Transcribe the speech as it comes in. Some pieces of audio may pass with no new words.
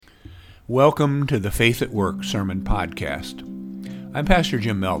Welcome to the Faith at Work Sermon Podcast. I'm Pastor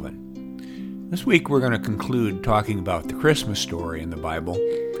Jim Melvin. This week we're going to conclude talking about the Christmas story in the Bible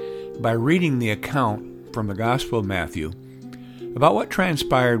by reading the account from the Gospel of Matthew about what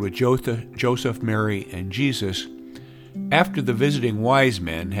transpired with Joseph, Mary, and Jesus after the visiting wise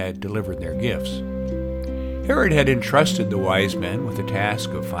men had delivered their gifts. Herod had entrusted the wise men with the task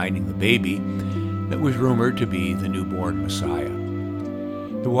of finding the baby that was rumored to be the newborn Messiah.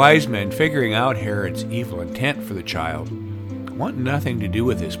 The wise men, figuring out Herod's evil intent for the child, want nothing to do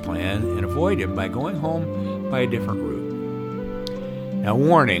with his plan and avoid him by going home by a different route. Now,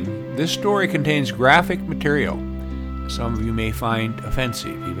 warning, this story contains graphic material some of you may find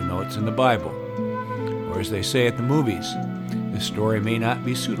offensive, even though it's in the Bible. Or as they say at the movies, this story may not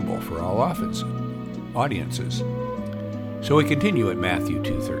be suitable for all audiences. So we continue at Matthew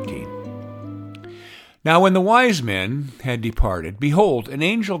 2:13. Now when the wise men had departed, behold, an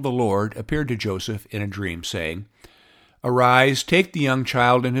angel of the Lord appeared to Joseph in a dream, saying, Arise, take the young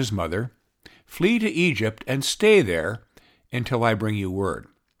child and his mother, flee to Egypt, and stay there until I bring you word.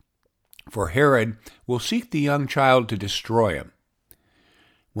 For Herod will seek the young child to destroy him.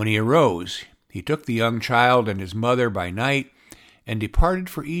 When he arose, he took the young child and his mother by night and departed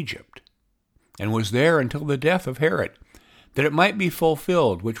for Egypt, and was there until the death of Herod, that it might be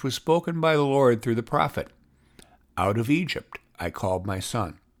fulfilled which was spoken by the Lord through the prophet, Out of Egypt I called my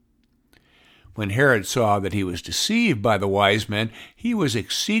son. When Herod saw that he was deceived by the wise men, he was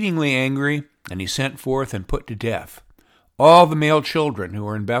exceedingly angry, and he sent forth and put to death all the male children who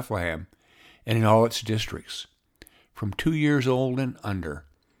were in Bethlehem and in all its districts, from 2 years old and under,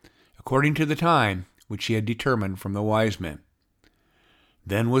 according to the time which he had determined from the wise men.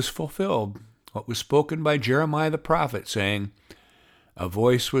 Then was fulfilled what was spoken by Jeremiah the prophet, saying, A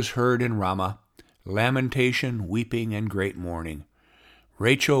voice was heard in Ramah, lamentation, weeping, and great mourning.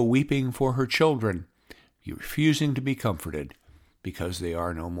 Rachel weeping for her children, refusing to be comforted, because they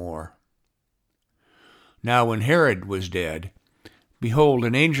are no more. Now when Herod was dead, behold,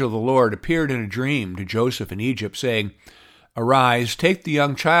 an angel of the Lord appeared in a dream to Joseph in Egypt, saying, Arise, take the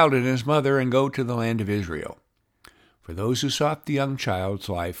young child and his mother, and go to the land of Israel. For those who sought the young child's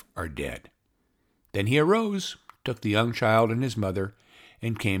life are dead. Then he arose, took the young child and his mother,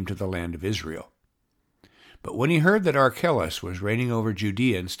 and came to the land of Israel. But when he heard that Archelaus was reigning over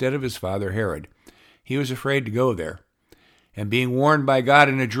Judea instead of his father Herod, he was afraid to go there. And being warned by God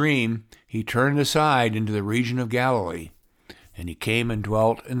in a dream, he turned aside into the region of Galilee. And he came and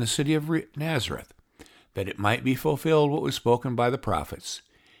dwelt in the city of Nazareth, that it might be fulfilled what was spoken by the prophets,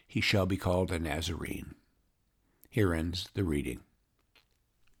 He shall be called a Nazarene. Here ends the reading.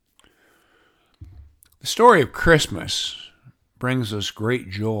 The story of Christmas brings us great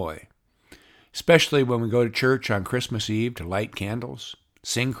joy, especially when we go to church on Christmas Eve to light candles,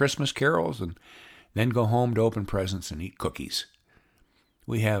 sing Christmas carols, and then go home to open presents and eat cookies.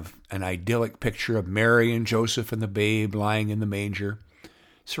 We have an idyllic picture of Mary and Joseph and the babe lying in the manger,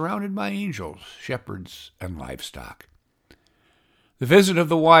 surrounded by angels, shepherds, and livestock. The visit of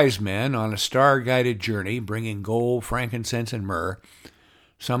the wise men on a star-guided journey, bringing gold, frankincense, and myrrh,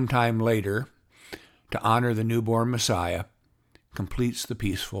 sometime later, to honor the newborn Messiah, completes the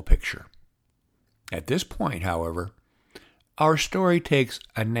peaceful picture. At this point, however, our story takes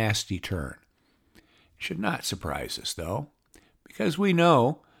a nasty turn. It should not surprise us, though, because we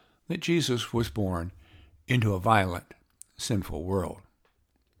know that Jesus was born into a violent, sinful world.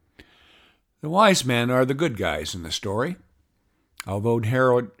 The wise men are the good guys in the story. Although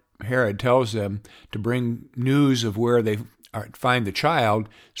Herod tells them to bring news of where they find the child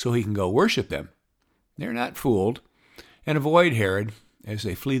so he can go worship them, they're not fooled and avoid Herod as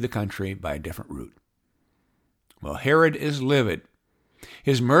they flee the country by a different route. Well, Herod is livid.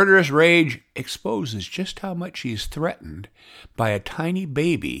 His murderous rage exposes just how much he is threatened by a tiny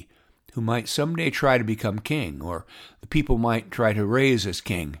baby who might someday try to become king, or the people might try to raise as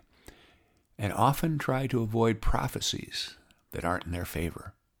king, and often try to avoid prophecies that aren't in their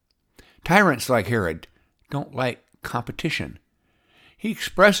favor. Tyrants like Herod don't like competition. He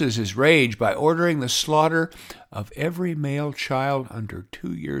expresses his rage by ordering the slaughter of every male child under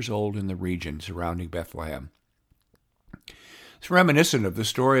 2 years old in the region surrounding Bethlehem. It's reminiscent of the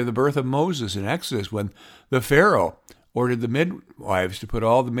story of the birth of Moses in Exodus, when the Pharaoh ordered the midwives to put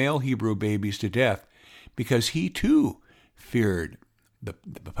all the male Hebrew babies to death because he too feared the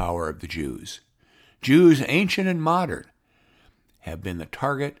power of the Jews. Jews, ancient and modern, have been the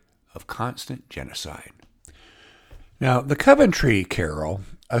target of constant genocide. Now, the Coventry Carol,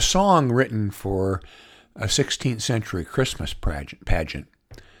 a song written for a 16th century Christmas pageant,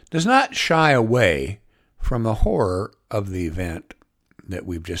 does not shy away from the horror of the event that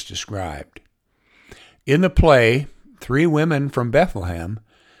we've just described. In the play, 3 women from Bethlehem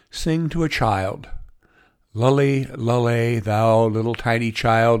sing to a child. Lully, lulle, thou little tiny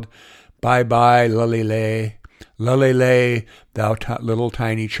child, bye-bye, lully-lay. Lully-lay, thou little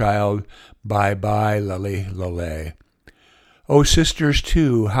tiny child, bye-bye, lully-lulle. O sisters,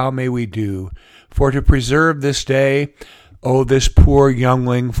 too, how may we do for to preserve this day? O this poor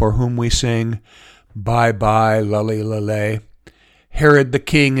youngling for whom we sing, bye-bye, lully-lulle. Herod the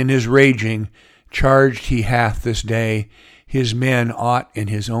king in his raging charged he hath this day his men ought in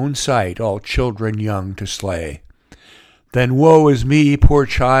his own sight all children young to slay. Then woe is me, poor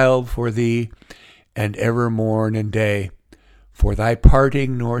child, for thee, and ever morn and day, for thy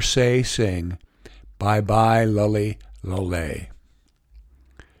parting nor say sing, bye-bye, lully-lulle.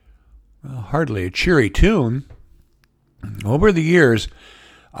 Well, hardly a cheery tune. Over the years,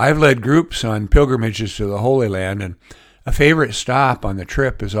 I've led groups on pilgrimages to the Holy Land, and a favorite stop on the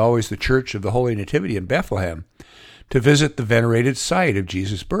trip is always the Church of the Holy Nativity in Bethlehem, to visit the venerated site of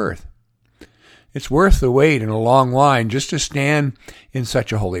Jesus' birth. It's worth the wait in a long line just to stand in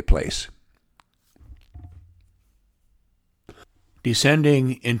such a holy place.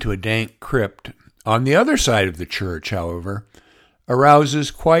 Descending into a dank crypt on the other side of the church, however,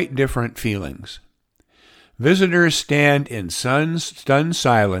 arouses quite different feelings. Visitors stand in stunned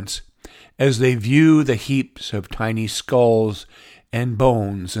silence as they view the heaps of tiny skulls and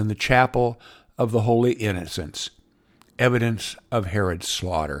bones in the chapel of the Holy Innocents, evidence of Herod's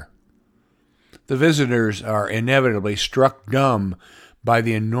slaughter. The visitors are inevitably struck dumb by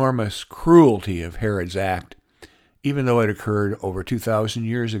the enormous cruelty of Herod's act, even though it occurred over 2,000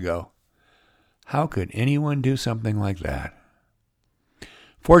 years ago. How could anyone do something like that?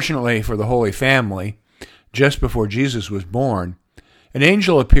 Fortunately for the Holy Family, just before Jesus was born, an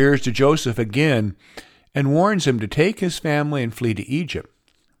angel appears to Joseph again and warns him to take his family and flee to Egypt.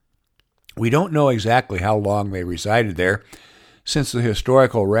 We don't know exactly how long they resided there, since the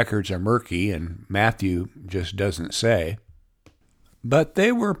historical records are murky and Matthew just doesn't say. But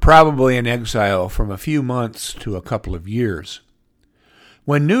they were probably in exile from a few months to a couple of years.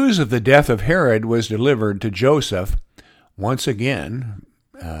 When news of the death of Herod was delivered to Joseph, once again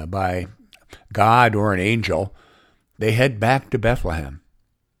by God or an angel, they head back to Bethlehem.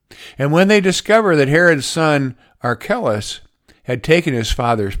 And when they discover that Herod's son Archelaus had taken his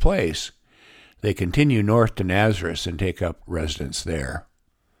father's place, they continue north to Nazareth and take up residence there.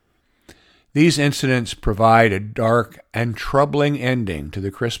 These incidents provide a dark and troubling ending to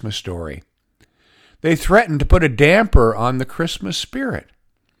the Christmas story. They threaten to put a damper on the Christmas spirit.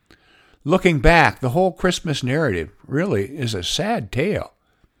 Looking back, the whole Christmas narrative really is a sad tale.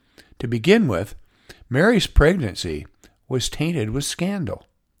 To begin with, Mary's pregnancy was tainted with scandal.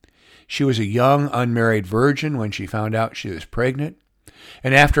 She was a young, unmarried virgin when she found out she was pregnant,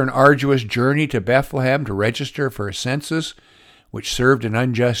 and after an arduous journey to Bethlehem to register for a census, which served an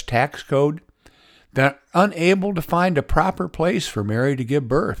unjust tax code, they're unable to find a proper place for Mary to give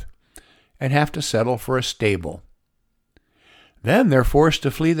birth and have to settle for a stable. Then they're forced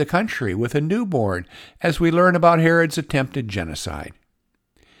to flee the country with a newborn as we learn about Herod's attempted genocide.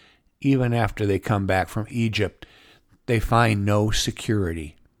 Even after they come back from Egypt, they find no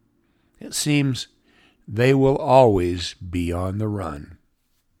security. It seems they will always be on the run.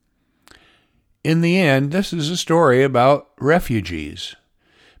 In the end, this is a story about refugees.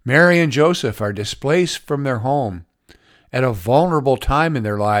 Mary and Joseph are displaced from their home at a vulnerable time in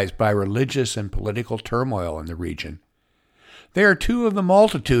their lives by religious and political turmoil in the region. They are 2 of the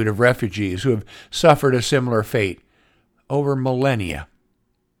multitude of refugees who have suffered a similar fate over millennia.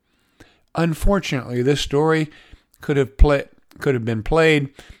 Unfortunately, this story could have been played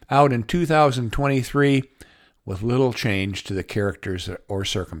out in 2023 with little change to the characters or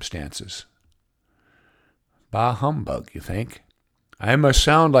circumstances. Bah humbug, you think? I must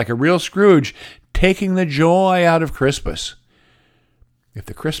sound like a real Scrooge, taking the joy out of Christmas. If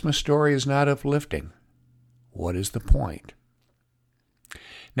the Christmas story is not uplifting, what is the point?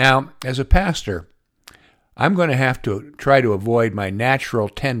 Now, as a pastor, I'm going to have to try to avoid my natural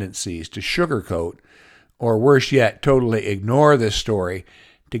tendencies to sugarcoat, or worse yet, totally ignore this story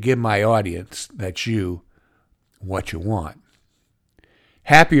to give my audience, that's you, what you want.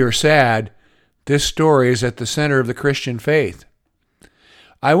 Happy or sad, this story is at the center of the Christian faith.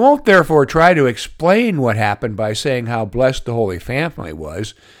 I won't therefore try to explain what happened by saying how blessed the Holy Family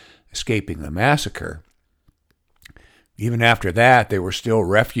was, escaping the massacre. Even after that, they were still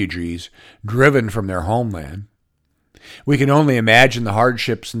refugees, driven from their homeland. We can only imagine the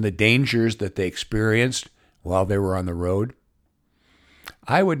hardships and the dangers that they experienced while they were on the road.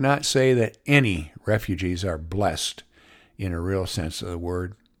 I would not say that any refugees are blessed in a real sense of the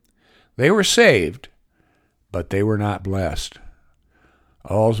word. They were saved, but they were not blessed.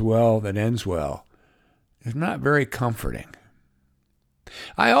 All's well that ends well is not very comforting.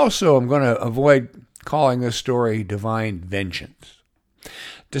 I also am going to avoid calling this story divine vengeance.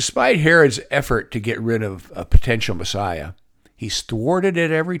 Despite Herod's effort to get rid of a potential Messiah, he's thwarted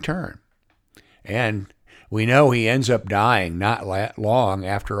at every turn. And we know he ends up dying not long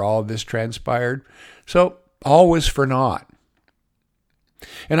after all of this transpired. So all was for naught.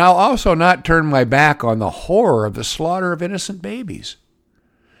 And I'll also not turn my back on the horror of the slaughter of innocent babies.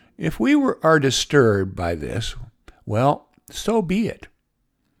 If we are disturbed by this, well, so be it.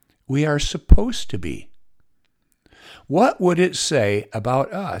 We are supposed to be. What would it say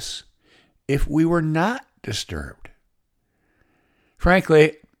about us if we were not disturbed?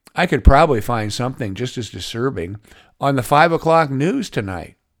 Frankly, I could probably find something just as disturbing on the 5 o'clock news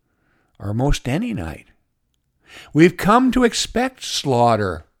tonight, or most any night. We've come to expect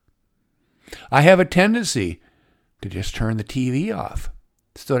slaughter. I have a tendency to just turn the TV off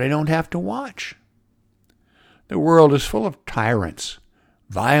so that I don't have to watch. The world is full of tyrants,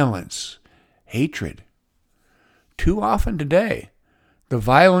 violence, hatred. Too often today, the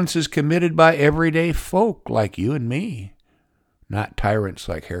violence is committed by everyday folk like you and me, not tyrants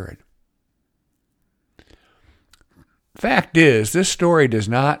like Herod. Fact is, this story does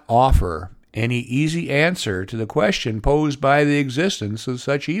not offer any easy answer to the question posed by the existence of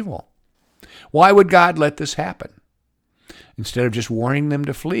such evil. Why would God let this happen? Instead of just warning them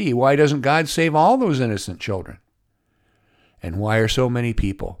to flee, why doesn't God save all those innocent children? And why are so many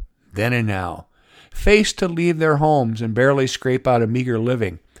people, then and now, faced to leave their homes and barely scrape out a meager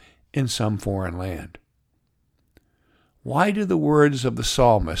living in some foreign land? Why do the words of the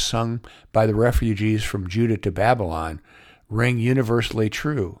psalmist sung by the refugees from Judah to Babylon ring universally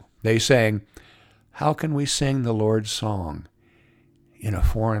true? They sang, "How can we sing the Lord's song in a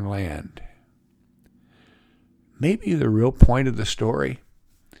foreign land?" Maybe the real point of the story,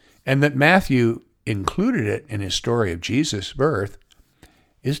 and that Matthew included it in his story of Jesus' birth,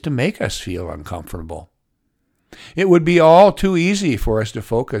 is to make us feel uncomfortable. It would be all too easy for us to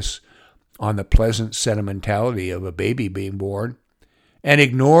focus on the pleasant sentimentality of a baby being born and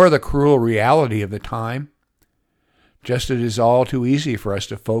ignore the cruel reality of the time. Just as it is all too easy for us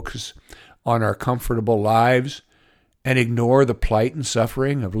to focus on our comfortable lives and ignore the plight and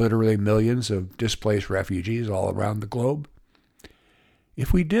suffering of literally millions of displaced refugees all around the globe.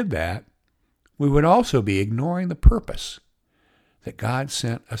 If we did that, we would also be ignoring the purpose that God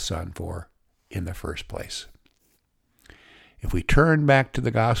sent a son for in the first place. If we turn back to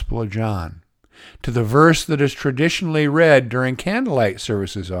the Gospel of John, to the verse that is traditionally read during candlelight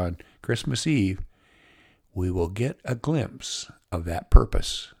services on Christmas Eve, we will get a glimpse of that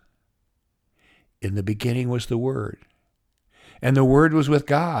purpose. In the beginning was the Word, and the Word was with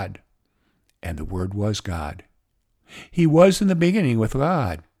God, and the Word was God. He was in the beginning with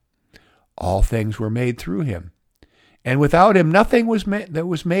God. All things were made through him, and without him nothing was that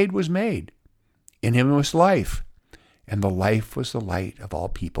was made. In him was life, and the life was the light of all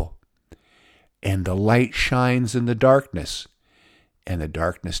people. And the light shines in the darkness, and the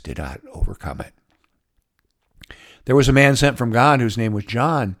darkness did not overcome it. There was a man sent from God whose name was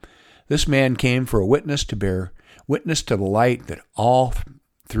John. This man came for a witness to bear witness to the light, that all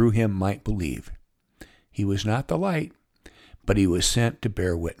through him might believe. He was not the light, but he was sent to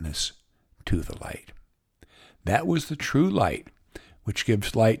bear witness to the light. That was the true light, which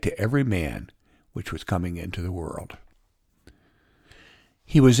gives light to every man which was coming into the world.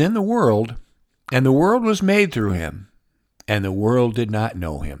 He was in the world, and the world was made through him, and the world did not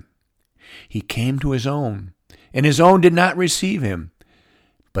know him. He came to his own, and his own did not receive him.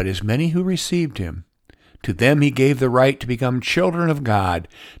 But as many who received him, to them he gave the right to become children of God,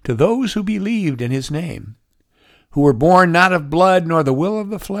 to those who believed in his name, who were born not of blood, nor the will of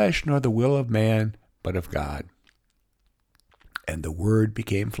the flesh, nor the will of man, but of God. And the Word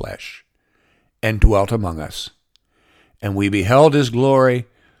became flesh, and dwelt among us. And we beheld his glory,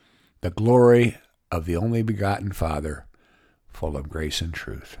 the glory of the only begotten Father, full of grace and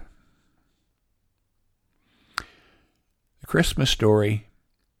truth. The Christmas story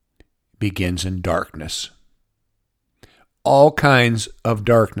begins in darkness. All kinds of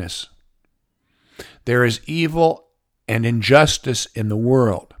darkness. There is evil and injustice in the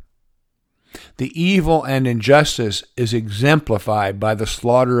world. The evil and injustice is exemplified by the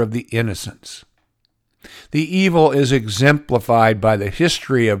slaughter of the innocents. The evil is exemplified by the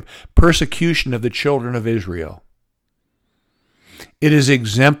history of persecution of the children of Israel. It is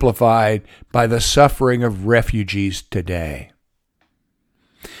exemplified by the suffering of refugees today.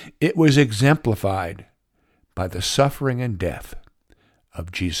 It was exemplified by the suffering and death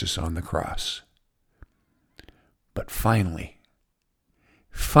of Jesus on the cross. But finally,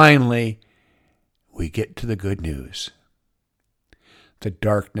 we get to the good news. The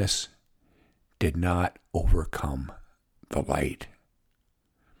darkness did not overcome the light.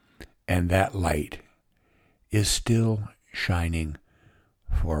 And that light is still shining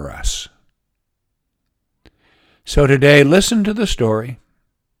for us. So today, listen to the story.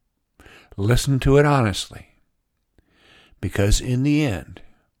 Listen to it honestly. Because in the end,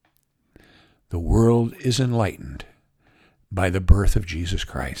 the world is enlightened by the birth of Jesus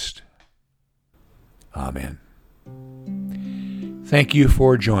Christ. Amen. Thank you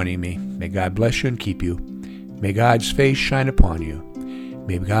for joining me. May God bless you and keep you. May God's face shine upon you.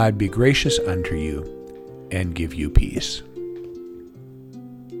 May God be gracious unto you and give you peace.